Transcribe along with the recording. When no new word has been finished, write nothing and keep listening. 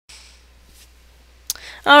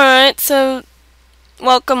Alright, so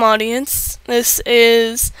welcome audience. This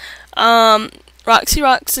is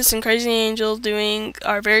RoxyRoxas and Crazy Angel doing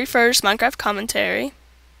our very first Minecraft commentary.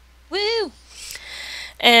 Woo!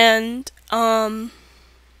 And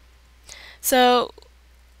so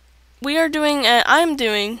I'm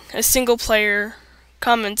doing a single player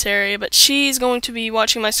commentary, but she's going to be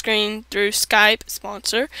watching my screen through Skype,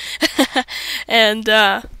 sponsor. and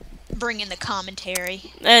Bring in the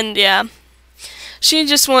commentary. yeah. She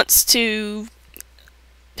just wants to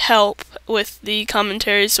help with the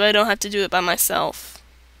commentary so I don't have to do it by myself.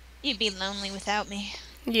 You'd be lonely without me.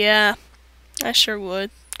 Yeah, I sure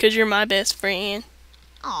would. 'Cause you're my best friend.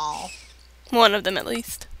 Aw. One of them at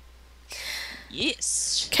least.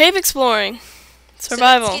 Yes. Cave exploring. So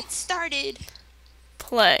Survival. let's get started.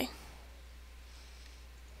 Play.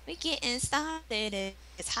 We're getting started.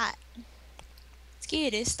 It's hot. Let's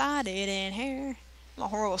get it started in here. I'm a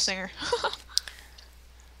horrible singer.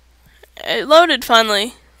 It loaded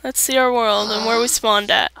finally. Let's see our world and where we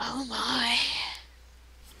spawned at. Oh my.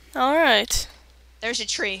 Alright. There's a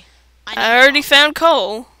tree. I already found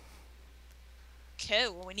coal.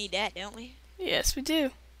 Cool. Well, we need that, don't we? Yes, we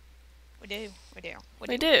do. We do.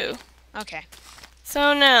 We do. Okay.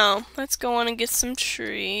 So now, let's go on and get some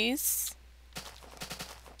trees.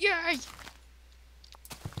 Yay!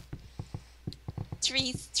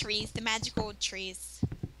 Trees, the magical trees.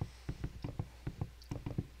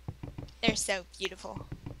 They're so beautiful.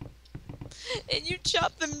 And you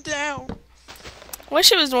chop them down.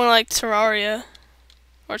 Wish it was more like Terraria.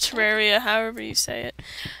 Or Terraria, however you say it.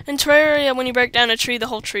 In Terraria, when you break down a tree, the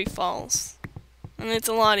whole tree falls. And it's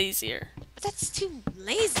a lot easier. But that's too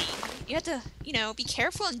lazy. You have to, be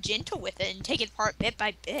careful and gentle with it and take it apart bit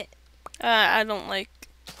by bit. I don't like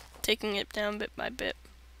taking it down bit by bit.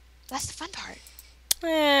 That's the fun part.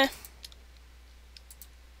 Eh.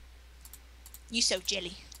 You so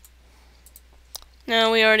jelly.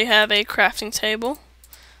 Now we already have a crafting table.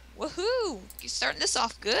 Woohoo! You're starting this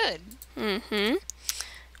off good. Mm-hmm.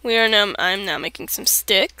 I'm now making some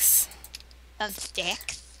sticks. Some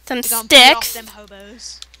sticks. Some We're gonna beat sticks. off them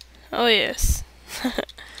hobos. Oh yes.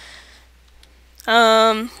 We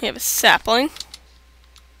have a sapling.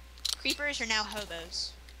 Creepers are now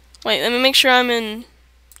hobos. Wait, let me make sure I'm in.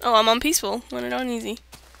 Oh, I'm on peaceful. Run it on easy.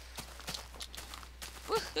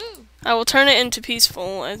 Woohoo! I will turn it into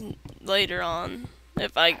peaceful and later on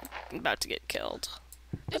if I'm about to get killed.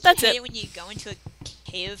 But that's hate it. When you go into a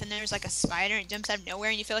cave and there's like a spider and it jumps out of nowhere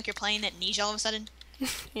and you feel like you're playing Amnesia all of a sudden.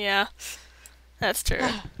 Yeah, that's true.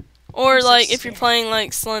 Or I'm so like if you're scared. playing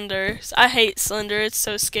like Slender. I hate Slender. It's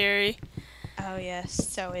so scary. Oh yes,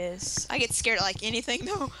 so is. I get scared of like anything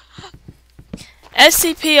though.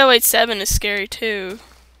 SCP-087 is scary too.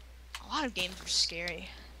 A lot of games are scary.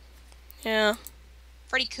 Yeah.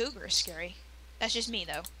 Freddy Krueger is scary. That's just me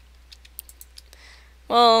though.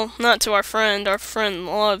 Well, not to our friend. Our friend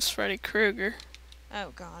loves Freddy Krueger.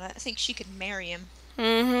 Oh god, I think she could marry him.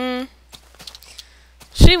 Mm-hmm.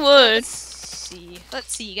 She would. Let's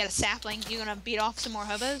see. You got a sapling. You gonna beat off some more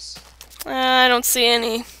hobos? I don't see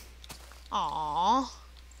any. Aww.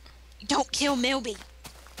 Don't kill Milby.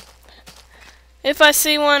 If I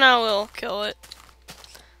see one, I will kill it.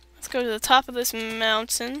 Let's go to the top of this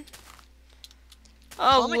mountain.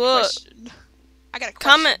 Oh, look. Question. I got a question.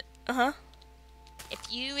 Comment. Uh-huh. If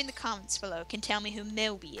you in the comments below can tell me who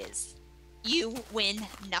Milby is, you win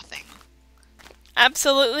nothing.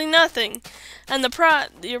 Absolutely nothing. And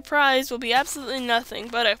your prize will be absolutely nothing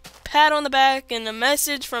but a pat on the back and a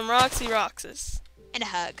message from RoxyRoxas. And a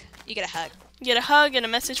hug. You get a hug. You get a hug and a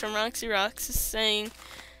message from RoxyRoxas saying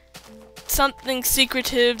something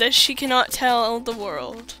secretive that she cannot tell the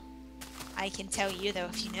world. I can tell you though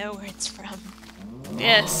if you know where it's from.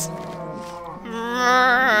 Yes.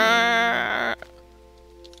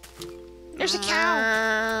 There's a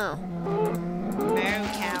cow. No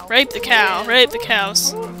cow. Rape the cow. Rape the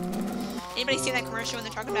cows. Anybody see that commercial when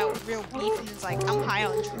they're talking about real beef and it's like, I'm high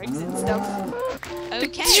on drugs and stuff?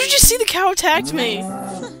 Okay. Did you just see the cow attacked me?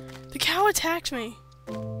 The cow attacked me.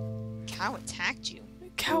 Cow attacked you? The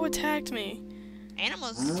cow attacked me.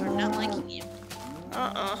 Animals are not liking you.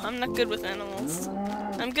 I'm not good with animals.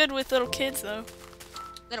 I'm good with little kids though.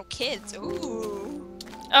 Little kids, ooh.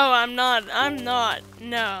 Oh, I'm not.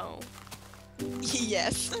 No.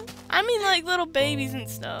 Yes. I mean like little babies and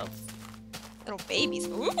stuff. Little babies,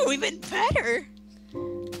 ooh, even better.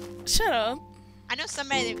 Shut up. I know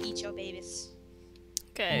somebody that will eat your babies.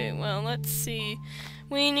 Okay, well, let's see.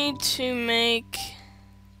 We need to make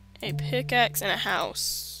a pickaxe and a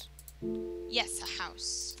house. Yes, a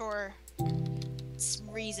house for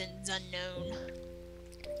reasons unknown.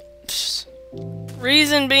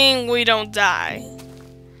 Reason being we don't die.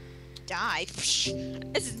 die.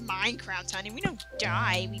 Psh, this is Minecraft, honey. We don't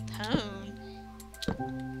die. We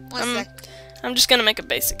pwn. One sec. I'm just gonna make a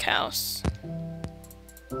basic house.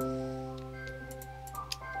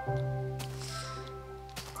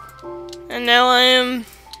 And now I am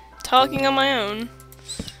talking on my own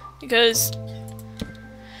because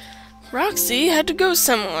Roxy had to go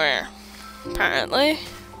somewhere, apparently.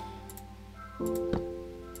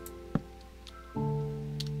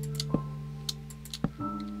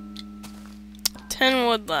 Ten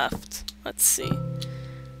wood left. Let's see.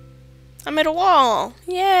 I made a wall!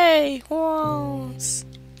 Yay! Walls!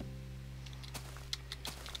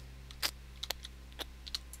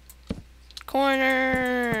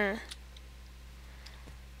 Corner!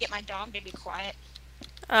 Get my dog to be quiet.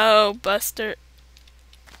 Oh, Buster.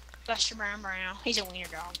 Buster Brown Brown. He's a wiener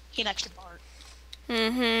dog. He likes to bark.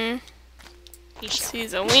 Mm-hmm.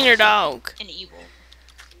 He's a wiener dog. and evil.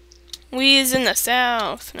 We is in the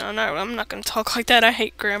South. No, I'm not gonna talk like that. I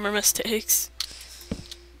hate grammar mistakes.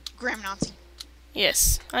 Grammar Nazi.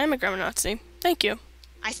 Yes, I am a grammar Nazi. Thank you.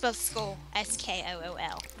 I spelled school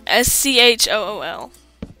S-K-O-O-L. S-C-H-O-O-L.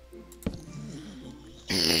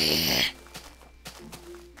 Nah.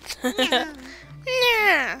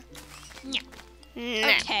 Nah.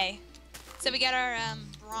 Okay. So we got our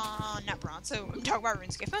not bronze. So I'm talking about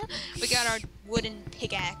RuneScape. We got our wooden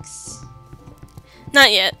pickaxe.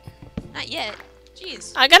 Not yet. Not yet.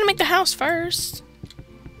 Jeez. I gotta make the house first.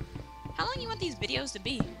 How long you want these videos to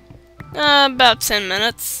be? About 10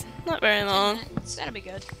 minutes. Not very 10 long. minutes. That'll be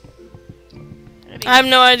good. I have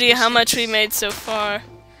no idea how much we made so far.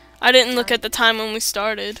 I didn't look at the time when we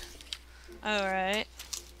started. Alright.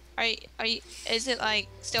 Are you, is it like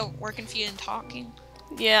still working for you and talking?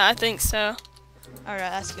 Yeah, I think so. Alright,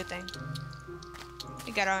 that's a good thing.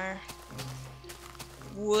 We got our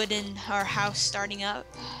wood in our house starting up.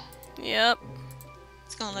 Yep.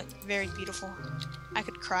 It's gonna look very beautiful. I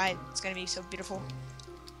could cry. It's gonna be so beautiful.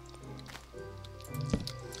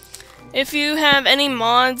 If you have any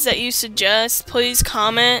mods that you suggest, please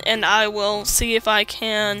comment and I will see if I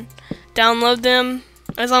can download them.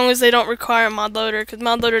 As long as they don't require a mod loader, because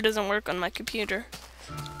mod loader doesn't work on my computer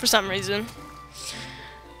for some reason.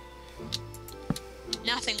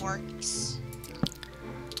 Nothing works.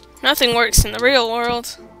 Nothing works in the real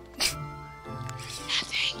world.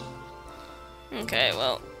 Nothing. Okay,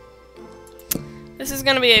 well, this is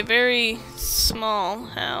gonna be a very small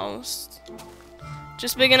house.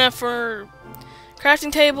 Just big enough for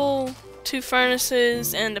crafting table, 2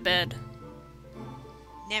 furnaces, and a bed.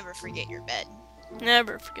 Never forget your bed.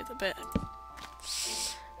 Never forget the bed.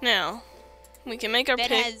 Now, we can make our The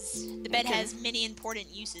bed Okay. has many important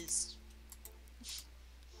uses.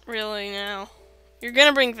 Really now. You're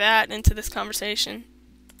gonna bring that into this conversation.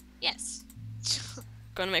 Yes.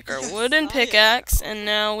 Gonna make our wooden pickaxe, and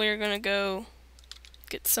now we're gonna go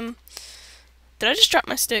get some... Did I just drop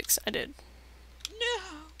my sticks? I did.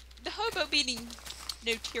 No! The hobo beating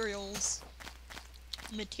materials.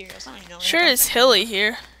 Materials, I don't even know what Sure I'm is talking hilly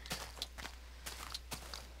here.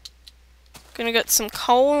 Gonna get some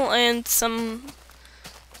coal and some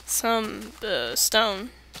stone. about.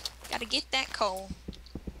 Gotta get that coal.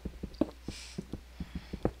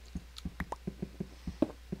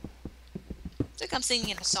 It's like I'm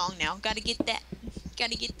singing a song now. Gotta get that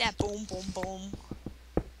boom boom boom.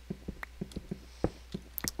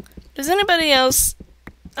 Does anybody else,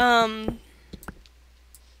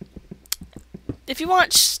 if you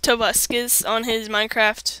watch Tobuscus on his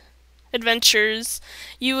Minecraft adventures,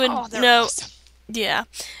 you would Oh, they're know, awesome. yeah,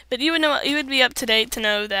 but you would be up to date to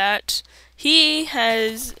know that he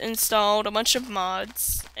has installed a bunch of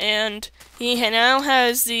mods, and he now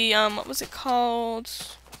has the, what was it called?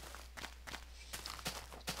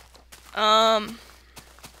 Fanny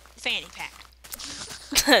pack.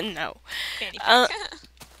 No. Fanny pack.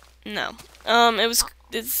 No.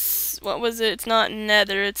 It's, what was it? It's not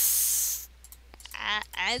Nether, it's...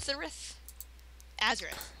 Azareth?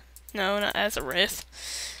 Azareth. No, not Azareth.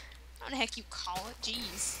 How the heck you call it?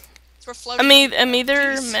 Jeez. It's for I floating. mean,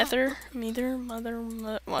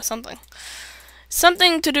 well, something.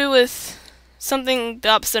 Something to do with something the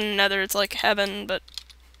opposite of Nether. It's like heaven, but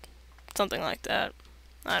something like that.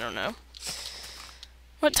 I don't know.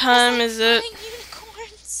 What time is it?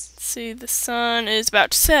 Unicorns. Let's see, the sun is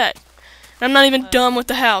about to set. And I'm not even done with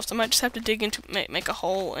the house. I might just have to dig into, make a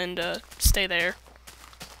hole and stay there.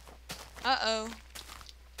 Uh-oh.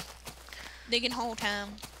 Digging hole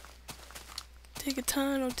time. Dig a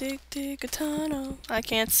tunnel, dig a tunnel. I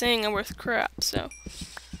can't sing, I'm worth crap, so.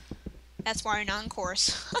 That's why you're not in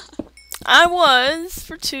chorus. I was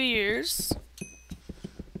for 2 years.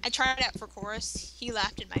 I tried out for chorus. He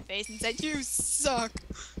laughed in my face and said, "You suck."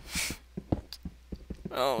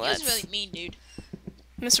 Oh, He was that's really mean, dude.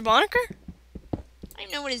 Mr. Bonaker? I don't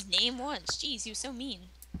even know what his name was. Jeez, he was so mean.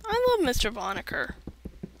 I love Mr. Bonaker.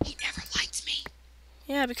 He never liked me.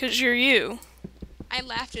 Yeah, because you're you. I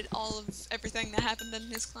laughed at all of everything that happened in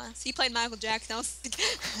his class. He played Michael Jackson. I was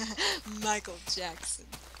like, Michael Jackson.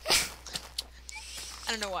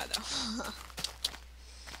 I don't know why though.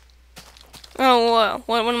 Oh, well,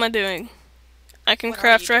 what am I doing? I can What are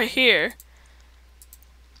craft you right doing? here.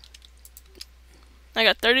 I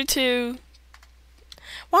got 32.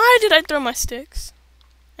 Why did I throw my sticks?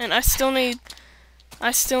 And I still need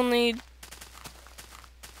some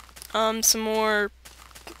more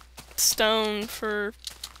stone for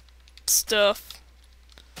stuff.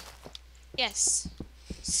 Yes,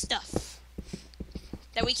 stuff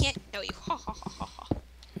that we can't tell you. Ha ha ha ha ha.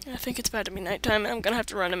 I think it's about to be nighttime and I'm gonna have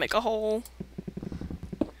to run and make a hole.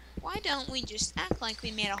 Why don't we just act like we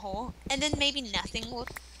made a hole, and then maybe nothing will,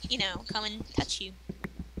 come and touch you.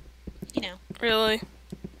 Really?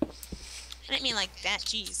 I didn't mean like that.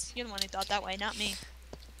 Jeez, you're the one who thought that way, not me.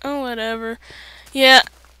 Oh, whatever. Yeah,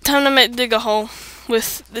 time to dig a hole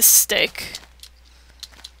with this stake.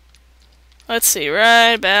 Let's see,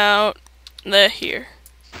 right about here.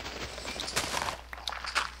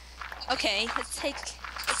 Okay, let's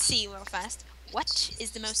see real fast. What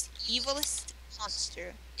is the most evilest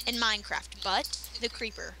monster in Minecraft but the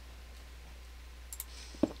creeper?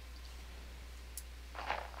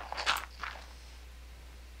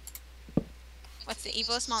 What's the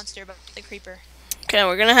evilest monster but the creeper? Okay,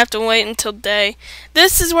 we're gonna have to wait until day.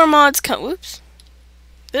 This is where mods come. Whoops.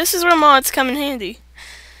 This is where mods come in handy.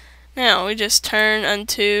 Now we just turn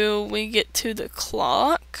until we get to the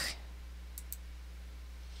clock,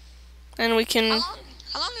 and we can.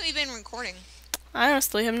 How long have we been recording? I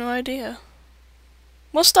honestly have no idea.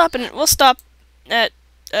 We'll stop at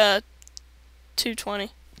 2:20.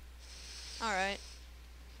 All right.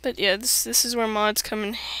 But yeah, this is where mods come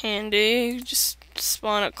in handy. You just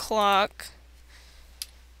spawn a clock.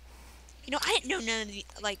 I didn't know none of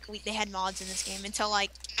they had mods in this game until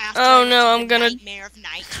after. Oh I no, went I'm to the gonna. Nightmare of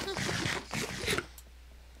Night.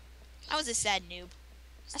 I was a sad noob.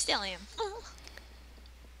 I still am.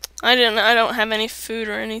 I don't have any food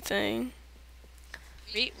or anything,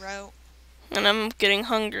 Reet row. and I'm getting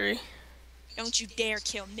hungry. Don't you dare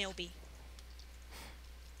kill Milby.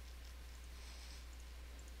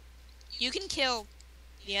 You can kill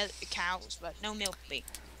the other cows, but no Milby.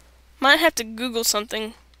 Might have to Google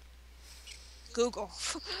something. Google.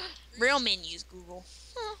 Real men use Google.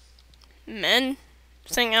 Men?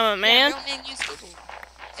 Saying I'm a man? Yeah, real men use Google.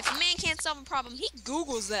 If a man can't solve a problem, he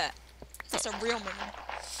Googles that. That's a real man.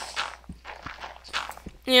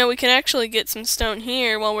 Yeah, we can actually get some stone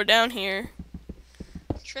here while we're down here.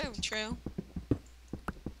 True, true.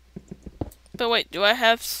 But wait, do I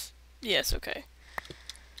have... Yes, okay.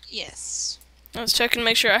 Yes. I was checking to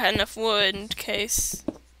make sure I had enough wood in case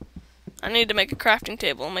I need to make a crafting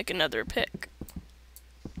table and make another pick.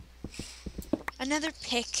 Another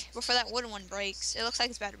pick before that wooden one breaks. It looks like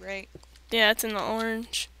it's about to break. Yeah, it's in the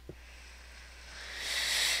orange.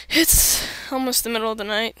 It's almost the middle of the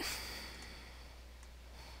night.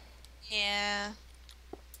 Yeah.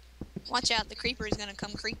 Watch out, the creeper is gonna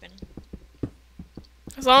come creeping.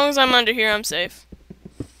 As long as I'm under here, I'm safe.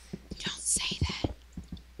 Don't say that.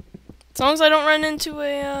 As long as I don't run into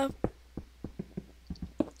a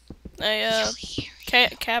He'll hear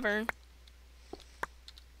you. cavern.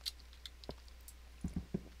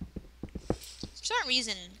 For some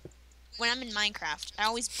reason, when I'm in Minecraft, I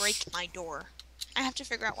always break my door. I have to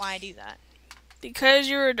figure out why I do that. Because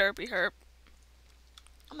you're a derpy herp.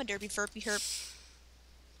 I'm a derpy furpy herp.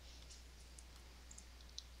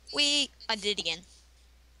 I did it again.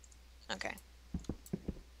 Okay.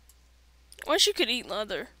 Wish you could eat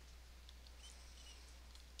leather.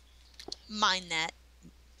 Mine that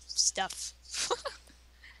stuff.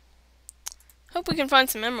 Hope we can find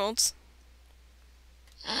some emeralds.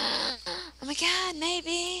 Oh my god,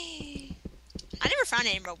 maybe. I never found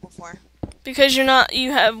an emerald before. Because you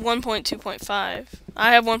have 1.2.5.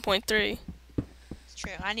 I have 1.3. It's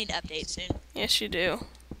true. I need to update soon. Yes, you do.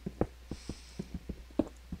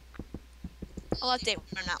 I'll update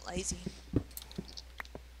when I'm not lazy.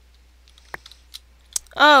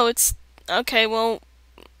 Oh, it's... Okay, well,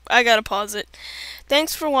 I gotta pause it.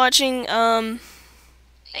 Thanks for watching,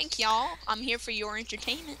 Thank y'all. I'm here for your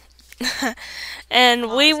entertainment. and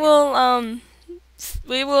we will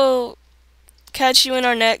catch you in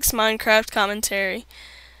our next Minecraft commentary.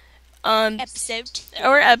 Episode 2.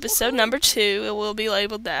 Or episode number 2, it will be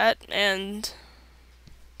labeled that, and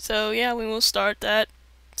so yeah, we will start that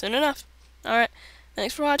soon enough. Alright,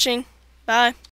 thanks for watching. Bye.